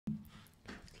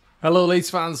Hello Leeds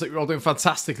fans, hope you're all doing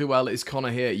fantastically well. It's Connor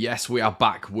here. Yes, we are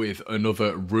back with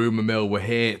another Rumour Mill. We're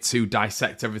here to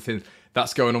dissect everything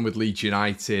that's going on with Leeds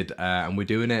United, and we're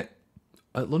doing it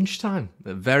at lunchtime.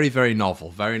 Very, very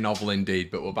novel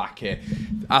indeed, but we're back here,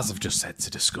 as I've just said,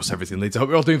 to discuss everything Leeds. I hope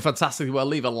you're all doing fantastically well.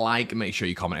 Leave a like, make sure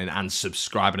you're commenting and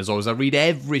subscribing. As always, I read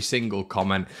every single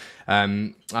comment.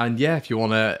 And yeah, if you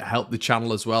want to help the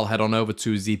channel as well, head on over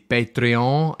to the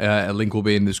Patreon. A link will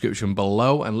be in the description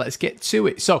below, and let's get to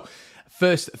it. So,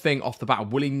 first thing off the bat,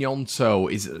 Willy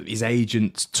Gnonto, his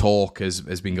agent talk has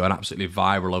been going absolutely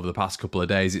viral over the past couple of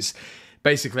days. It's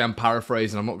basically, I'm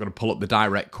paraphrasing, I'm not going to pull up the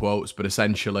direct quotes, but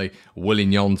essentially, Willy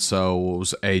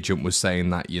Gnonto's agent was saying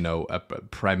that, you know, a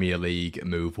Premier League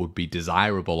move would be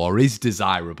desirable, or is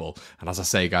desirable. And as I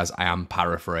say, guys, I am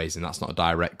paraphrasing. That's not a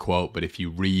direct quote, but if you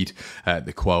read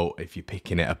the quote, if you're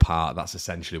picking it apart, that's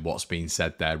essentially what's being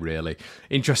said there, really.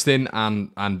 Interesting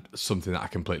and something that I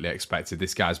completely expected.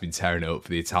 This guy's been tearing it up for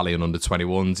the Italian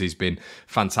under-21s. He's been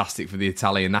fantastic for the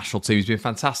Italian national team. He's been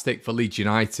fantastic for Leeds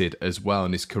United as well,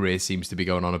 and his career seems to be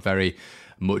going on a very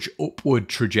much upward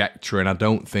trajectory, and I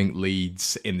don't think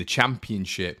Leeds in the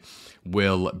Championship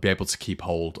will be able to keep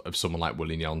hold of someone like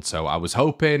Willy Gnonto. I was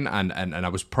hoping and I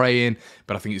was praying,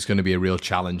 but I think it's going to be a real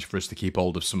challenge for us to keep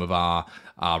hold of some of our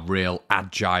real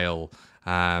agile,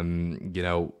 you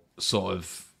know, sort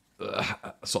of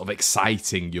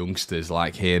exciting youngsters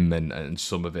like him and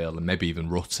Somerville and maybe even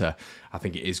Rutter. I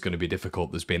think it is going to be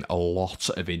difficult. There's been a lot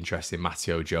of interest in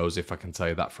Matteo Joseph, I can tell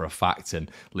you that for a fact,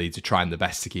 and Leeds are trying the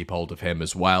best to keep hold of him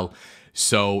as well.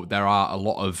 So there are a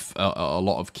lot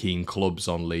of keen clubs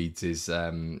on Leeds'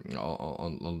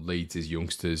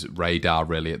 youngsters' radar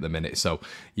really at the minute. So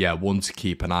yeah, one to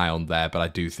keep an eye on there. But I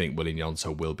do think Willy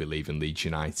Gnonto will be leaving Leeds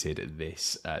United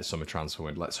this summer transfer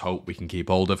window. Let's hope we can keep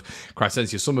hold of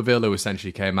Crescencio Somerville, who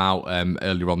essentially came out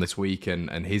earlier on this week,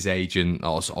 and his agent,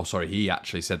 he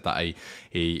actually said that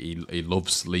he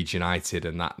loves Leeds United,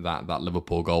 and that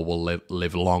Liverpool goal will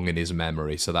live long in his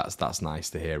memory. So that's nice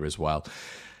to hear as well.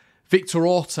 Victor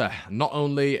Orta, not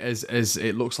only as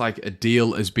it looks like a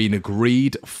deal has been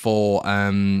agreed for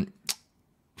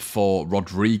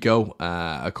Rodrigo,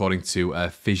 according to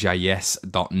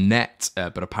Fijayes.net,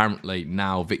 but apparently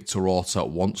now Victor Orta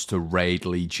wants to raid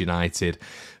Leeds United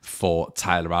for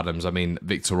Tyler Adams. I mean,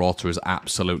 Victor Orta has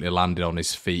absolutely landed on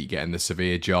his feet getting the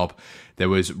Sevilla job. There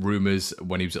was rumours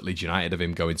when he was at Leeds United of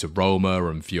him going to Roma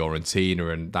and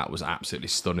Fiorentina, and that was absolutely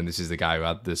stunning. This is the guy who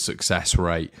had the success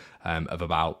rate of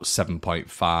about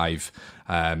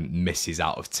 7.5 misses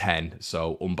out of 10.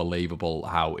 So unbelievable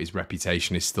how his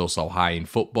reputation is still so high in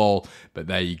football. But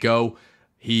there you go.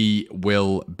 He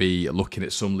will be looking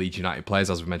at some Leeds United players,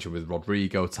 as we mentioned with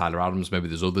Rodrigo, Tyler Adams. Maybe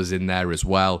there's others in there as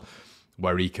well,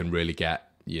 where he can really get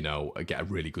a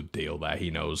really good deal there.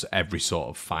 He knows every sort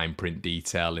of fine print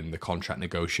detail in the contract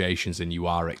negotiations, and you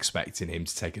are expecting him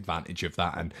to take advantage of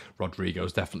that. And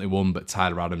Rodrigo's definitely one, but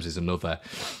Tyler Adams is another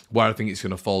where I think it's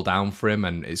going to fall down for him,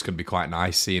 and it's going to be quite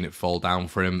nice seeing it fall down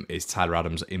for him. Is Tyler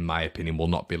Adams, in my opinion, will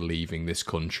not be leaving this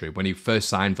country. When he first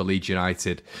signed for Leeds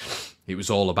United, it was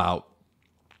all about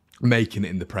making it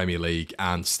in the Premier League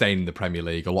and staying in the Premier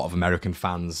League. A lot of American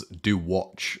fans do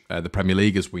watch the Premier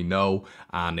League, as we know,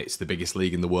 and it's the biggest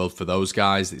league in the world for those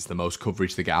guys. It's the most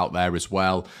coverage they get out there as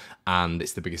well, and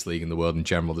it's the biggest league in the world in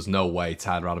general. There's no way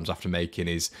Tyler Adams, after making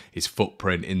his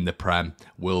footprint in the Prem,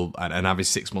 will and have his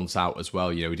 6 months out as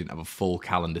well. You know, he didn't have a full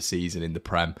calendar season in the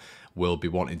Prem. Will be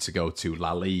wanting to go to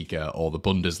La Liga or the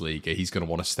Bundesliga. He's going to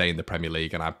want to stay in the Premier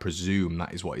League, and I presume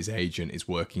that is what his agent is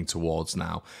working towards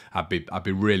now. I'd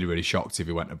be really, really shocked if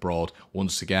he went abroad.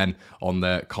 Once again, on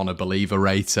the Connor Believer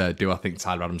rater, do I think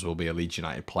Tyler Adams will be a Leeds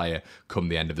United player come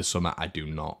the end of the summer? I do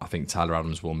not. I think Tyler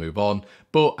Adams will move on,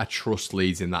 but I trust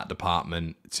Leeds in that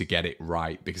department to get it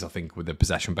right, because I think with the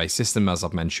possession-based system, as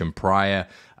I've mentioned prior,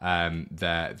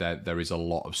 there is a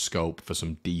lot of scope for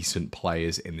some decent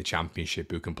players in the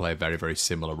Championship who can play a very, very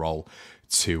similar role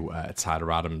to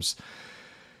Tyler Adams.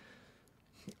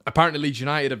 Apparently, Leeds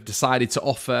United have decided to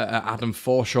offer Adam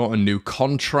Forshaw a new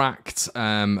contract,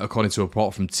 according to a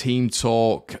report from Team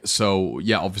Talk. So,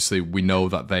 yeah, obviously, we know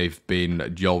that they've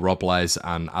been, Joel Robles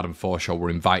and Adam Forshaw were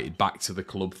invited back to the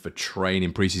club for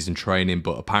training, pre-season training,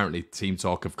 but apparently Team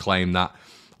Talk have claimed that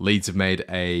Leeds have made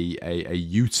a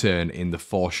U-turn in the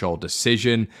Forshaw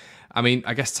decision. I mean,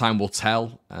 I guess time will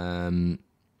tell.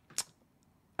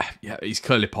 Yeah, he's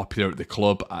clearly popular at the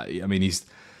club. I mean,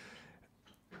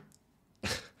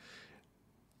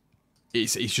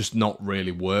 it's just not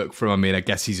really worked for him. I mean, I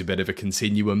guess he's a bit of a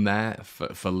continuum there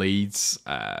for Leeds,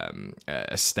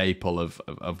 a staple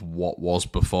of what was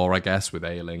before, I guess, with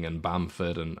Ayling and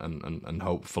Bamford and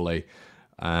hopefully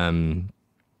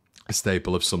a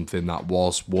staple of something that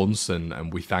was once,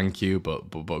 and we thank you, but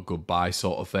goodbye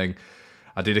sort of thing.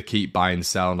 I did a keep, buy and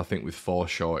sell, and I think with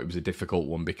Forshaw it was a difficult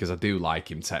one because I do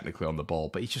like him technically on the ball,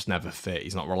 but he's just never fit.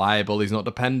 He's not reliable, he's not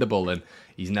dependable, and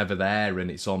he's never there, and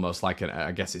it's almost like,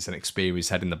 I guess it's an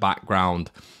experienced head in the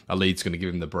background. A Leeds going to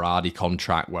give him the Brady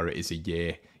contract where it is a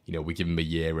year. You know, we give him a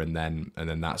year and then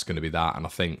that's going to be that, and I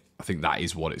think that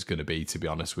is what it's going to be, to be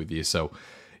honest with you. So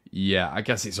yeah, I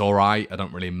guess it's all right. I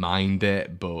don't really mind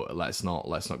it, but let's not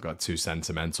go too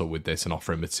sentimental with this and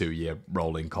offer him a 2-year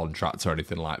rolling contract or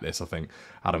anything like this. I think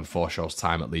Adam Forshaw's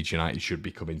time at Leeds United should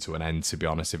be coming to an end, to be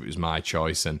honest, if it was my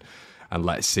choice. And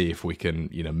let's see if we can,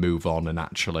 move on and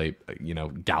actually,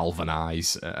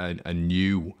 galvanise a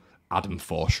new Adam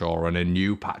Forshaw and a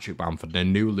new Patrick Bamford and a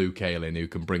new Luke Ayling who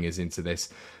can bring us into this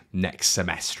next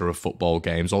semester of football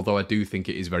games. Although I do think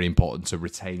it is very important to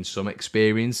retain some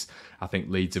experience. I think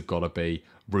Leeds have got to be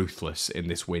ruthless in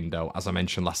this window. As I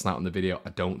mentioned last night on the video, I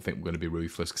don't think we're going to be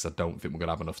ruthless because I don't think we're going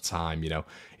to have enough time.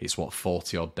 It's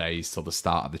 40 odd days till the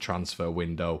start of the transfer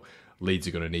window. Leeds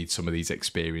are going to need some of these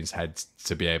experienced heads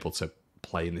to be able to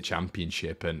play in the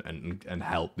Championship and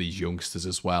help these youngsters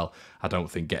as well. I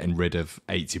don't think getting rid of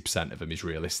 80% of them is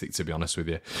realistic, to be honest with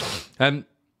you.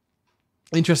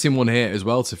 Interesting one here as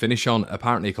well to finish on.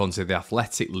 Apparently, according to The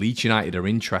Athletic, Leeds United are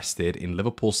interested in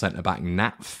Liverpool centre-back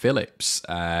Nat Phillips.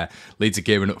 Leeds are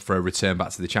gearing up for a return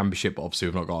back to the Championship, but obviously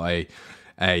we've not got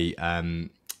a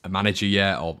manager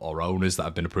yet or owners that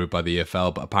have been approved by the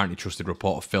EFL. But apparently, trusted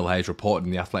reporter Phil Hayes reported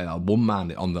in The Athletic that one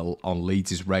man on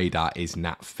Leeds' radar is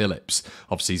Nat Phillips.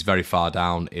 Obviously, he's very far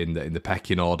down in the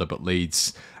pecking order, but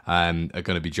Leeds are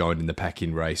going to be joined in the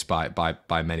pecking race by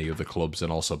many other clubs,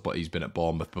 and also, but he's been at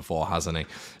Bournemouth before, hasn't he?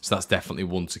 So that's definitely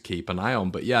one to keep an eye on.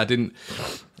 But yeah, I didn't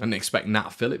expect Nat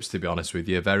Phillips, to be honest with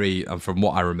you. And from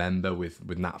what I remember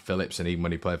with Nat Phillips, and even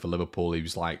when he played for Liverpool, he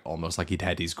was almost like he'd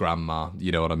head his grandma.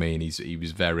 You know what I mean? He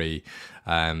was very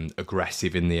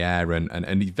aggressive in the air,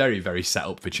 and he's very, very set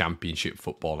up for Championship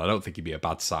football. I don't think he'd be a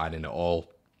bad signing at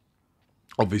all.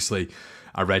 Obviously,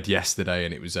 I read yesterday,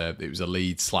 and it was a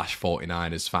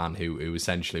Leeds/49ers fan who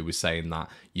essentially was saying that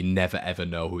you never ever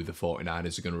know who the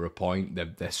 49ers are going to appoint.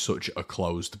 They're such a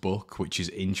closed book, which is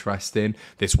interesting.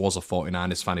 This was a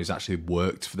 49ers fan who's actually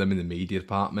worked for them in the media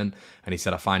department, and he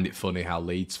said, I find it funny how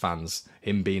Leeds fans,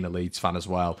 him being a Leeds fan as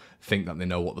well, think that they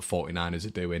know what the 49ers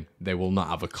are doing. They will not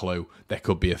have a clue. There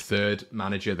could be a third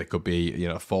manager, there could be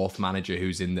a fourth manager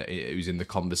who's in the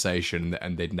conversation,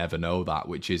 and they'd never know that,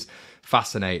 which is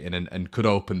fascinating and could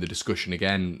open the discussion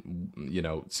again,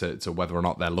 to whether or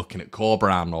not they're looking at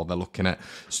Corberan or they're looking at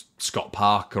Scott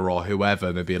Parker or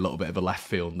whoever, maybe a little bit of a left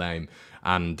field name.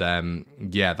 And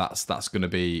that's going to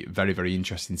be very, very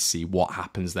interesting to see what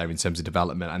happens there in terms of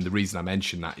development. And the reason I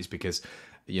mention that is because,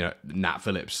 Nat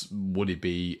Phillips, would he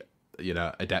be,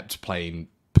 adept playing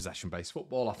possession-based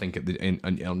football? I think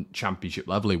on Championship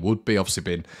level he would be. Obviously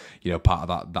been, part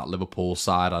of that Liverpool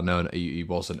side. I know he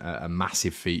wasn't a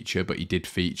massive feature, but he did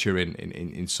feature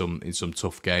in some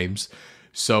tough games.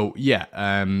 So yeah,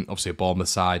 obviously a Bournemouth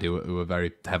side who were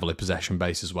very heavily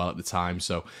possession-based as well at the time.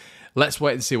 So let's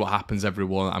wait and see what happens,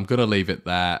 everyone. I'm going to leave it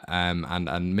there,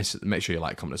 and make sure you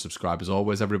like, comment, and subscribe as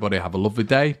always, everybody. Have a lovely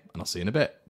day, and I'll see you in a bit.